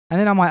and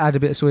then I might add a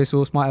bit of soy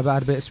sauce, might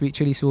add a bit of sweet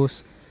chili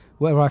sauce,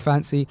 whatever I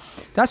fancy.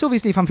 That's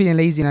obviously if I'm feeling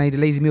lazy and I need a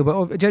lazy meal,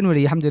 but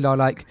generally, alhamdulillah,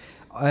 like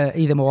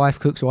either my wife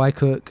cooks or I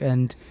cook,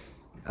 and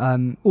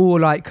or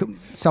like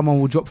someone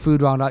will drop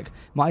food around. Like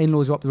my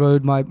in-laws are up the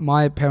road,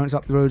 my parents are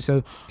up the road,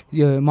 so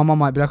my mum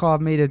might be like, oh,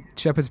 I've made a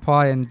shepherd's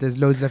pie and there's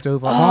loads left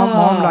over.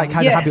 Mum like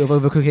had a habit of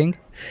overcooking.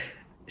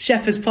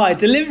 Shepherd's pie,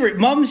 deliver it.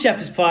 Mum's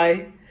shepherd's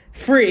pie,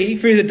 free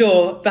through the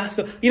door.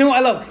 You know what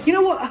I love? You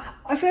know what?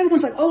 I feel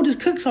everyone's like, oh,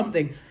 just cook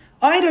something.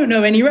 I don't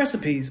know any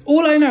recipes.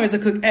 All I know is I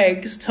cook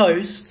eggs,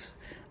 toast,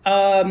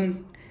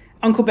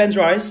 Uncle Ben's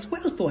rice.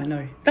 What else do I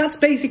know? That's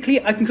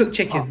basically, I can cook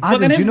chicken.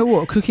 Adam, do you know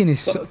what? Cooking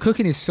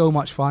is so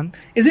much fun.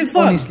 Is it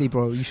fun? Honestly,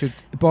 bro, you should.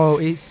 Bro,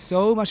 it's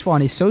so much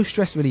fun. It's so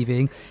stress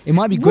relieving. It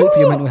might be great for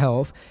your mental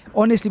health.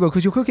 Honestly, bro,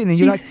 because you're cooking and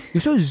you're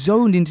so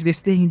zoned into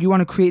this thing. You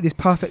want to create this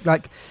perfect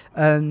like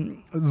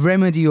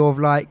remedy of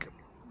like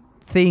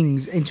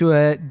things into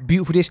a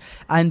beautiful dish,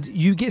 and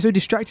you get so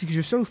distracted because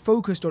you're so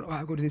focused on, oh,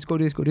 I've got to do this, go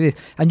to this, go to this,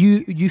 and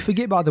you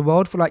forget about the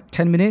world for like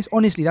 10 minutes.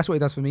 Honestly, that's what it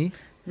does for me.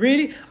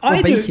 Really?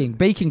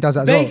 Baking does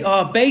that as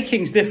well.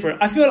 Baking's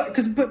different. I feel like,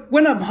 but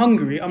when I'm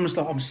hungry, I'm just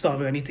like, I'm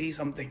starving, I need to eat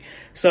something.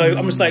 So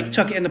I'm just like,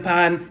 chuck it in the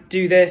pan,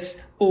 do this.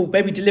 Oh,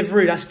 baby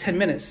Deliveroo, that's 10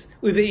 minutes.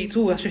 Uber Eats,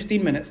 oh, that's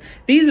 15 minutes.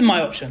 These are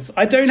my options.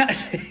 I don't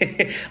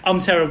actually, I'm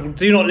terrible.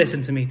 Do not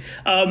listen to me.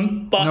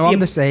 But no, I'm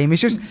the same.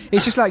 It's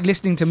just like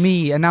listening to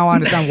me, and now I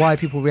understand why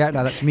people react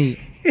like that to me.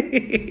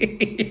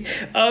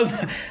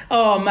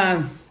 Oh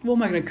man, what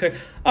am I going to cook?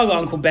 I've got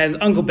Uncle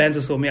Ben. Uncle Ben's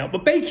will sort me out.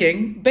 But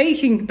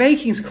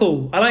baking's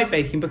cool. I like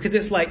baking because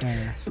it's like,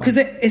 because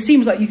it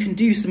seems like you can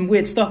do some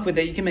weird stuff with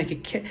it. You can make a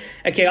cake.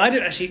 Okay, I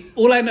don't actually,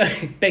 all I know,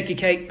 bake a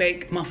cake,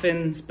 bake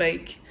muffins,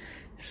 bake,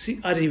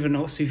 I don't even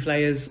know what souffle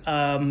is.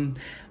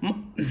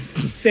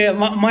 See,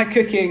 my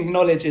cooking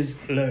knowledge is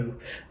low.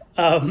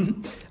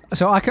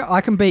 So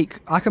I can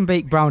bake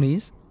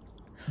brownies.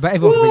 But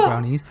everyone can bake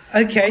brownies.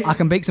 Okay. I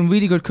can bake some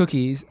really good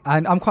cookies,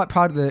 and I'm quite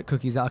proud of the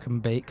cookies that I can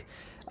bake.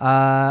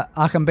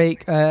 I can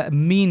bake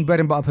mean bread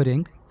and butter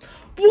pudding.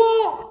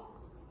 What?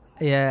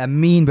 Yeah, a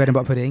mean bread and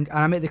butter pudding, and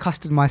I make the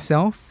custard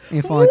myself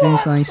if I do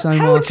something so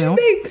myself. How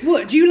do you make?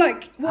 What do you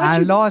like?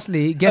 And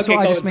lastly, guess what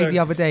I just made the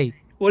other day?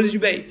 What did you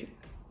make?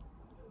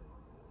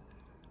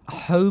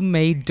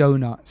 Homemade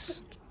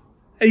donuts.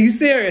 Are you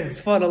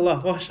serious?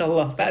 Subhanallah,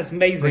 mashallah, that's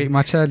amazing. Wait,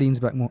 my chair leans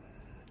back more.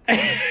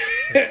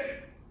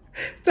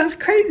 That's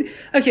crazy.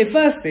 Okay,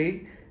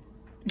 firstly,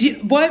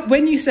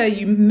 when you say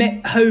you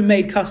make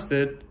homemade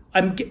custard,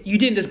 you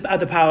didn't just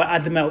add the power,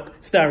 add the milk,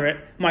 stir it,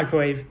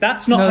 microwave.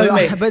 That's not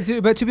homemade. But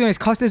to be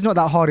honest, custard's not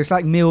that hard. It's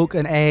like milk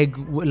and egg,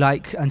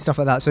 and stuff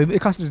like that. So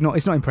custard's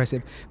it's not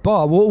impressive.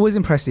 But what was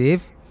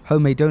impressive?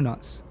 Homemade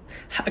donuts.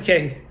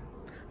 Okay,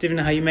 didn't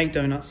know how you make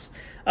donuts.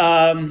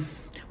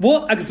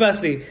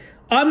 Firstly,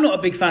 I'm not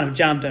a big fan of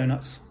jam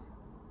donuts.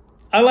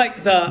 I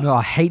like No,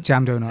 I hate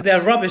jam donuts.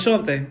 They're rubbish,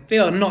 aren't they? They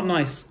are not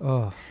nice.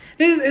 Oh.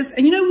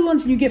 And you know the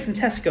ones you get from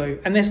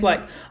Tesco, and there's like,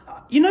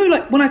 you know,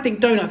 like when I think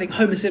donut, I think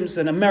Homer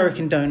Simpson,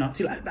 American donuts.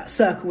 You like that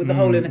circle with the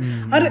hole in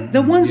it.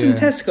 The ones from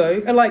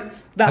Tesco are like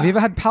that. Have you ever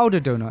had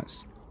powdered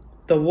donuts?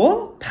 The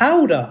what?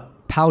 Powdered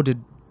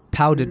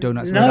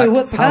donuts. No, with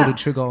what's powdered that?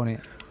 sugar on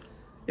it.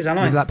 Is that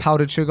nice? With like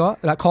powdered sugar,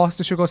 like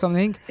caster sugar or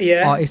something.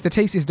 Yeah. It's the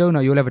tastiest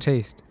donut you'll ever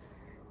taste.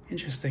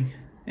 Interesting.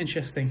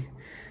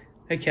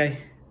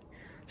 Okay.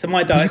 So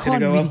my diet's going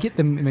to go You can't really get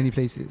them in many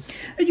places.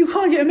 You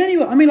can't get them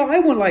anywhere. I mean, like, I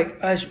want like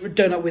a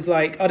donut with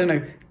like, I don't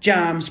know,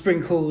 jam,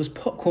 sprinkles,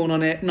 popcorn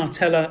on it,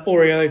 Nutella,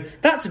 Oreo.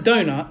 That's a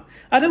donut.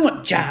 I don't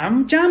want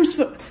jam. Jam's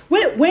for...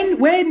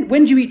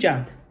 When do you eat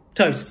jam?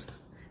 Toast.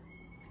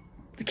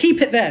 Keep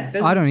it there.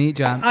 I don't eat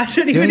jam. I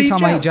don't even eat jam. The only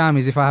time I eat jam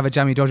is if I have a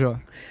jammy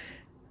dodger.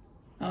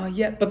 Oh,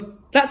 yeah,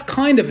 but that's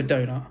kind of a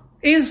donut.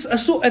 It's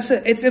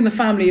in the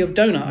family of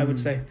donut, I would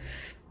say.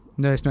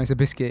 No, it's not. It's a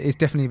biscuit. It's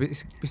definitely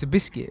it's a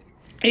biscuit.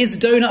 Is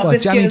donut a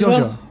biscuit jammy as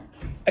dodger? Well?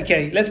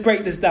 Okay, let's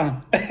break this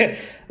down.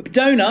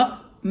 Donut,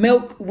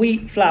 milk,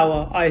 wheat,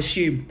 flour, I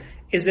assume,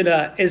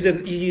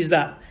 you use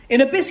that. In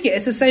a biscuit,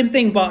 it's the same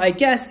thing, but I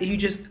guess you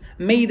just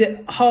made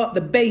it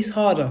the base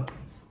harder.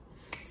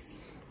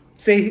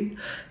 See,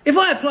 if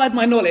I applied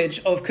my knowledge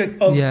of life,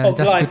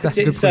 that's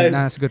a good point.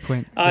 That's a good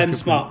point. I'm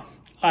smart.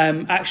 I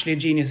am actually a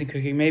genius in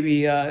cooking.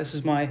 Maybe this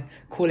is my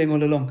calling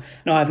all along.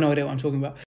 No, I have no idea what I'm talking about.